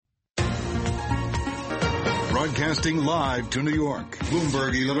Broadcasting live to New York,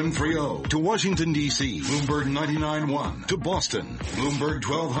 Bloomberg 1130. To Washington, D.C., Bloomberg 99.1. To Boston, Bloomberg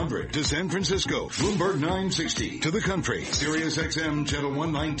 1200. To San Francisco, Bloomberg 960. To the country, Sirius XM Channel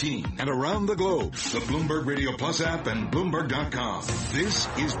 119. And around the globe, the Bloomberg Radio Plus app and Bloomberg.com. This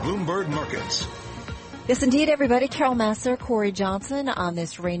is Bloomberg Markets. Yes, indeed, everybody. Carol Massar, Cory Johnson on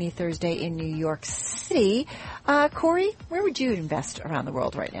this rainy Thursday in New York City. Cory, where would you invest around the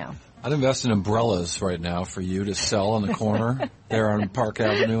world right now? I'd invest in umbrellas right now for you to sell on the corner there on Park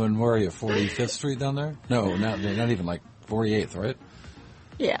Avenue. And where are you, 45th Street down there? No, not even, like 48th, right?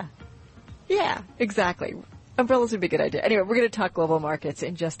 Yeah, exactly. Umbrellas would be a good idea. Anyway, we're going to talk global markets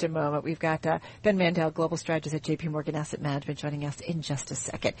in just a moment. We've got Ben Mandel, global strategist at JP Morgan Asset Management, joining us in just a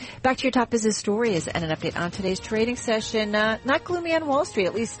second. Back to your top business stories and an update on today's trading session. Not gloomy on Wall Street,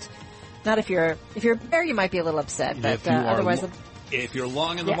 at least not if you're there. You might be a little upset, but otherwise. If you're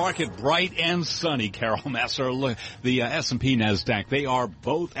long in the market, bright and sunny, Carol Massar. Look, the S&P, NASDAQ, they are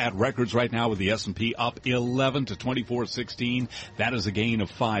both at records right now with the S&P up 11 to 2416. That is a gain of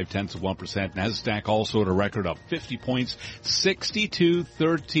 0.5%. NASDAQ also at a record up 50 points,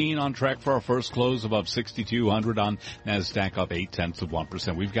 6213 on track for our first close above 6,200 on NASDAQ up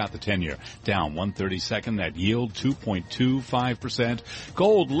 0.8%. We've got the 10-year down 1/32. That yield 2.25%.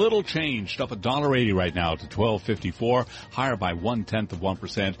 Gold, little changed, up $1.80 right now to $12.54, higher by 0.1%.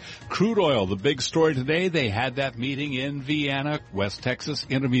 Crude oil, the big story today, they had that meeting in Vienna, West Texas,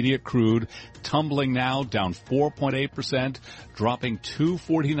 intermediate crude, tumbling now down 4.8%, dropping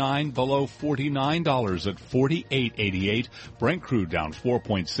 $2.49 below $49 at $48.88. Brent crude down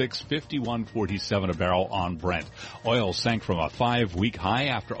 4.6, 51.47 a barrel on Brent. Oil sank from a 5-week high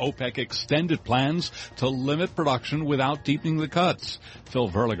after OPEC extended plans to limit production without deepening the cuts. Phil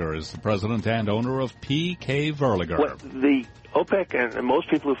Verliger is the president and owner of PK Verliger. What the OPEC and most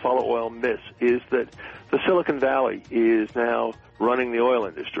people who follow oil miss is that the Silicon Valley is now running the oil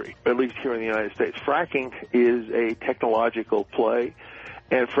industry, at least here in the United States. Fracking is a technological play,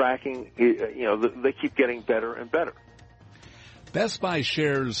 and fracking, they keep getting better and better. Best Buy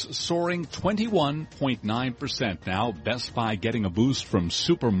shares soaring 21.9% now. Best Buy getting a boost from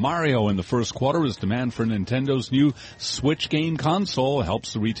Super Mario in the first quarter as demand for Nintendo's new Switch game console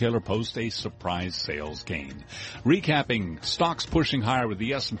helps the retailer post a surprise sales gain. Recapping, stocks pushing higher with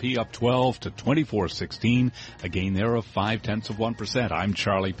the S&P up 12 to 2416, a gain there of 0.5%. I'm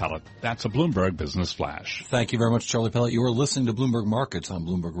Charlie Pellet. That's a Bloomberg Business Flash. Thank you very much, Charlie Pellet. You are listening to Bloomberg Markets on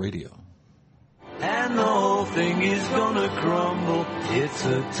Bloomberg Radio. And the whole thing is gonna crumble. It's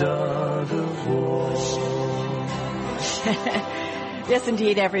a tug of war. Yes,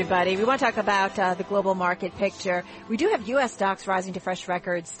 indeed, everybody. We want to talk about the global market picture. We do have U.S. stocks rising to fresh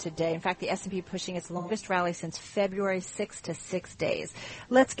records today. In fact, the S&P pushing its longest rally since February, 6 to 6 days.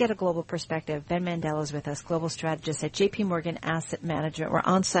 Let's get a global perspective. Ben Mandel is with us, global strategist at JP Morgan Asset Management. We're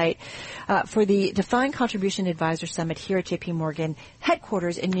on site for the Defined Contribution Advisor Summit here at JP Morgan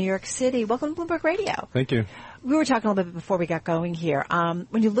headquarters in New York City. Welcome to Bloomberg Radio. Thank you. We were talking a little bit before we got going here.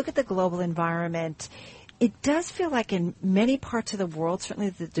 When you look at the global environment, it does feel like in many parts of the world,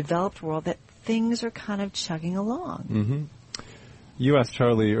 certainly the developed world, that things are kind of chugging along. Mm-hmm. You asked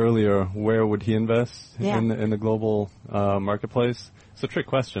Charlie earlier, where would he invest in the global marketplace? It's a trick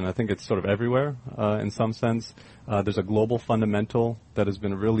question. I think it's sort of everywhere in some sense. There's a global fundamental that has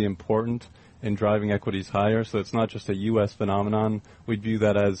been really important in driving equities higher, so it's not just a U.S. phenomenon. We view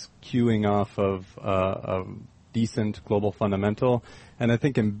that as queuing off of a decent global fundamental, and I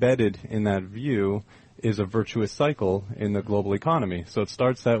think embedded in that view is a virtuous cycle in the global economy. So it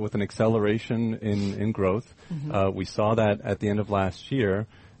starts out with an acceleration in growth. Mm-hmm. We saw that at the end of last year.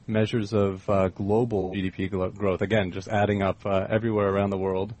 Measures of global GDP growth, again, just adding up everywhere around the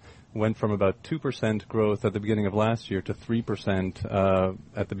world, went from about 2% growth at the beginning of last year to 3%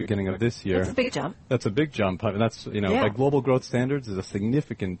 at the beginning of this year. That's a big jump. That's a big jump. I mean, that's, by global growth standards is a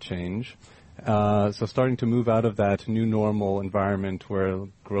significant change. So starting to move out of that new normal environment where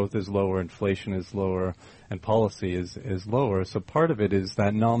growth is lower, inflation is lower, and policy is lower. So part of it is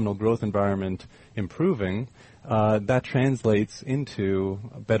that nominal growth environment improving. That translates into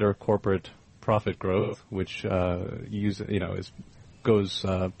better corporate profit growth, which goes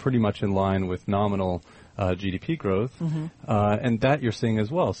pretty much in line with nominal GDP growth, and that you're seeing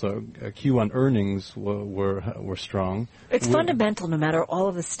as well. So Q1 earnings were strong. It's fundamental no matter all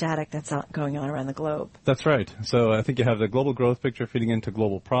of the static that's going on around the globe. That's right. So I think you have the global growth picture feeding into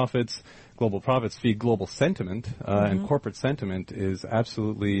global profits. Global profits feed global sentiment, and corporate sentiment is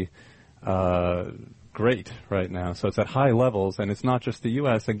absolutely great right now. So it's at high levels, and it's not just the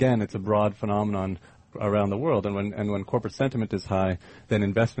U.S. Again, it's a broad phenomenon around the world. And when corporate sentiment is high, then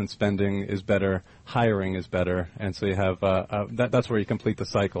investment spending is better, hiring is better, and so you have that's where you complete the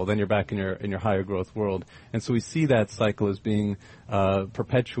cycle. Then you're back in your higher growth world. And so we see that cycle as being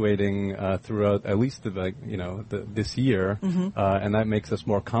perpetuating throughout at least this year, and that makes us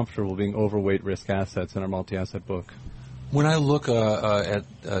more comfortable being overweight risk assets in our multi-asset book. When I look at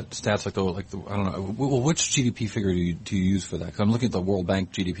stats like the I don't know, well, which GDP figure do you use for that? Because I'm looking at the World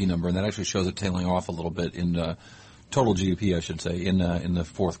Bank GDP number, and that actually shows it tailing off a little bit in total GDP, I should say, in the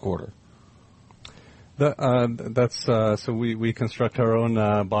fourth quarter. So we construct our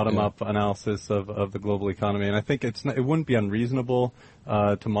own bottom-up analysis of the global economy, and I think it wouldn't be unreasonable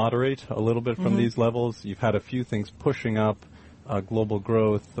to moderate a little bit from these levels. You've had a few things pushing up global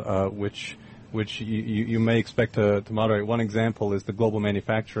growth, which you may expect to moderate. One example is the global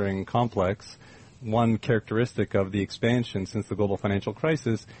manufacturing complex. One characteristic of the expansion since the global financial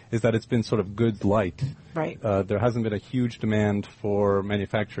crisis is that it's been sort of goods light. Right. There hasn't been a huge demand for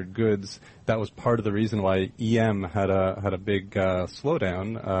manufactured goods. That was part of the reason why EM had a big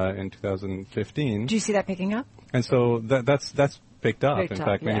slowdown in 2015. Do you see that picking up? And so that's picked up. In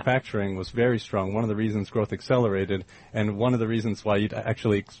fact, manufacturing was very strong. One of the reasons growth accelerated, and one of the reasons why you'd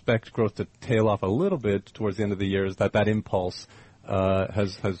actually expect growth to tail off a little bit towards the end of the year is that impulse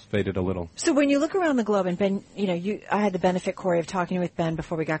has faded a little. So when you look around the globe, and Ben, I had the benefit, Cory, of talking with Ben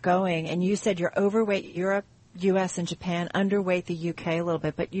before we got going, and you said you're overweight Europe, U.S. and Japan, underweight the U.K. a little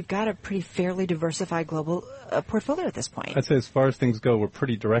bit, but you've got a pretty fairly diversified global portfolio at this point. I'd say as far as things go, we're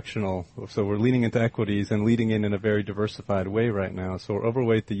pretty directional. So we're leaning into equities and leading in a very diversified way right now. So we're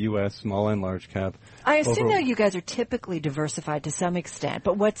overweight the U.S., small and large cap. I assume, though, you guys are typically diversified to some extent,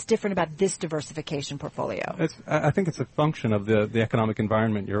 but what's different about this diversification portfolio? I think it's a function of the economic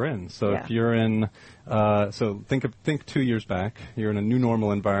environment you're in. So if you're in, think 2 years back, you're in a new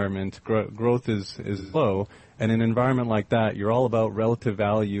normal environment, growth is low. And in an environment like that, you're all about relative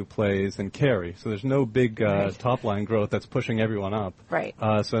value plays and carry. So there's no big top-line growth that's pushing everyone up. Right.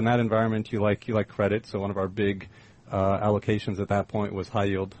 So in that environment, you like credit. So one of our big allocations at that point was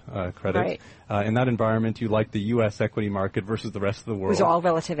high-yield credit. Right. In that environment, you like the U.S. equity market versus the rest of the world. It was all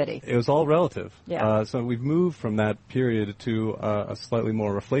relativity. It was all relative. Yeah. So we've moved from that period to a slightly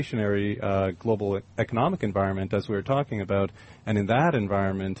more reflationary global economic environment, as we were talking about. And in that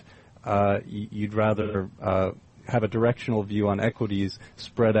environment, you'd rather have a directional view on equities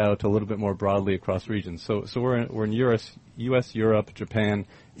spread out a little bit more broadly across regions. So we're in U.S., Europe, Japan,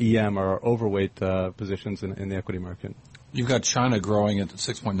 EM are our overweight positions in the equity market. You've got China growing at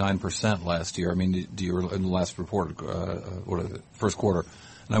 6.9% last year. I mean, in the last report, first quarter.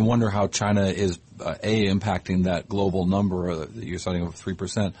 And I wonder how China is, impacting that global number that you're citing of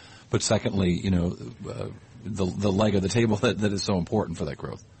 3%, but secondly, the leg of the table that is so important for that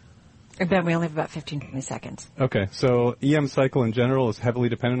growth. And Ben, we only have about 15-20 seconds. Okay, so EM cycle in general is heavily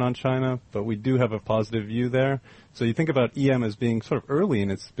dependent on China, but we do have a positive view there. So you think about EM as being sort of early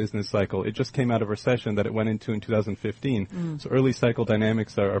in its business cycle. It just came out of recession that it went into in 2015. So early cycle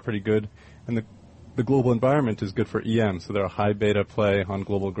dynamics are pretty good. And the global environment is good for EM, so they're a high beta play on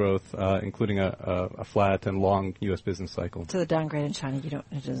global growth, including a flat and long U.S. business cycle. So the downgrade in China,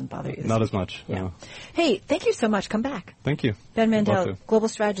 it doesn't bother you? Not as much. Yeah. No. Hey, thank you so much. Come back. Thank you. Ben Mandel, Global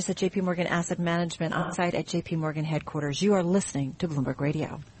Strategist at J.P. Morgan Asset Management, on site at J.P. Morgan headquarters. You are listening to Bloomberg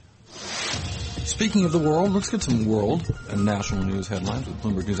Radio. Speaking of the world, let's get some world and national news headlines with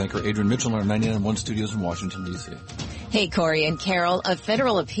Bloomberg News anchor Adrian Mitchell in our 99.1 studios in Washington, D.C. Hey, Cory and Carol. A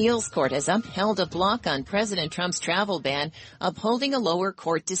federal appeals court has upheld a block on President Trump's travel ban, upholding a lower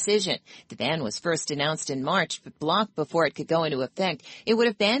court decision. The ban was first announced in March, but blocked before it could go into effect. It would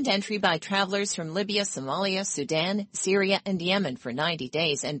have banned entry by travelers from Libya, Somalia, Sudan, Syria, and Yemen for 90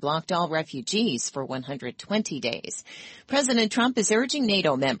 days and blocked all refugees for 120 days. President Trump is urging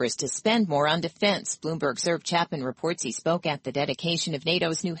NATO members to spend more on defense. Bloomberg's Irv Chapman reports he spoke at the dedication of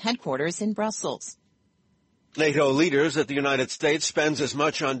NATO's new headquarters in Brussels. NATO leaders that the United States spends as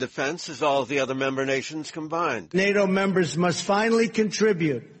much on defense as all of the other member nations combined. NATO members must finally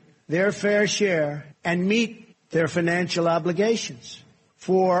contribute their fair share and meet their financial obligations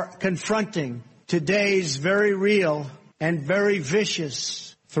for confronting today's very real and very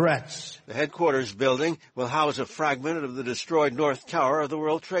vicious threats. The headquarters building will house a fragment of the destroyed North Tower of the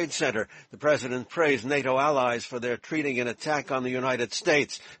World Trade Center. The president praised NATO allies for their treating an attack on the United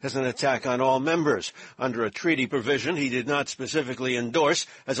States as an attack on all members. Under a treaty provision he did not specifically endorse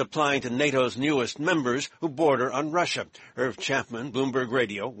as applying to NATO's newest members who border on Russia. Irv Chapman, Bloomberg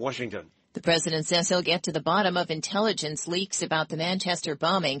Radio, Washington. The president says he'll get to the bottom of intelligence leaks about the Manchester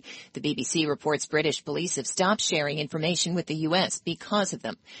bombing. The BBC reports British police have stopped sharing information with the U.S. because of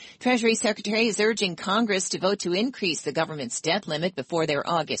them. Treasury Secretary is urging Congress to vote to increase the government's debt limit before their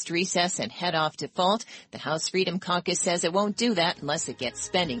August recess and head off default. The House Freedom Caucus says it won't do that unless it gets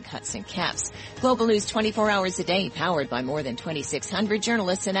spending cuts and caps. Global News 24 hours a day, powered by more than 2,600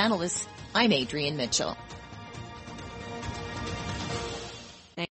 journalists and analysts. I'm Adrienne Mitchell.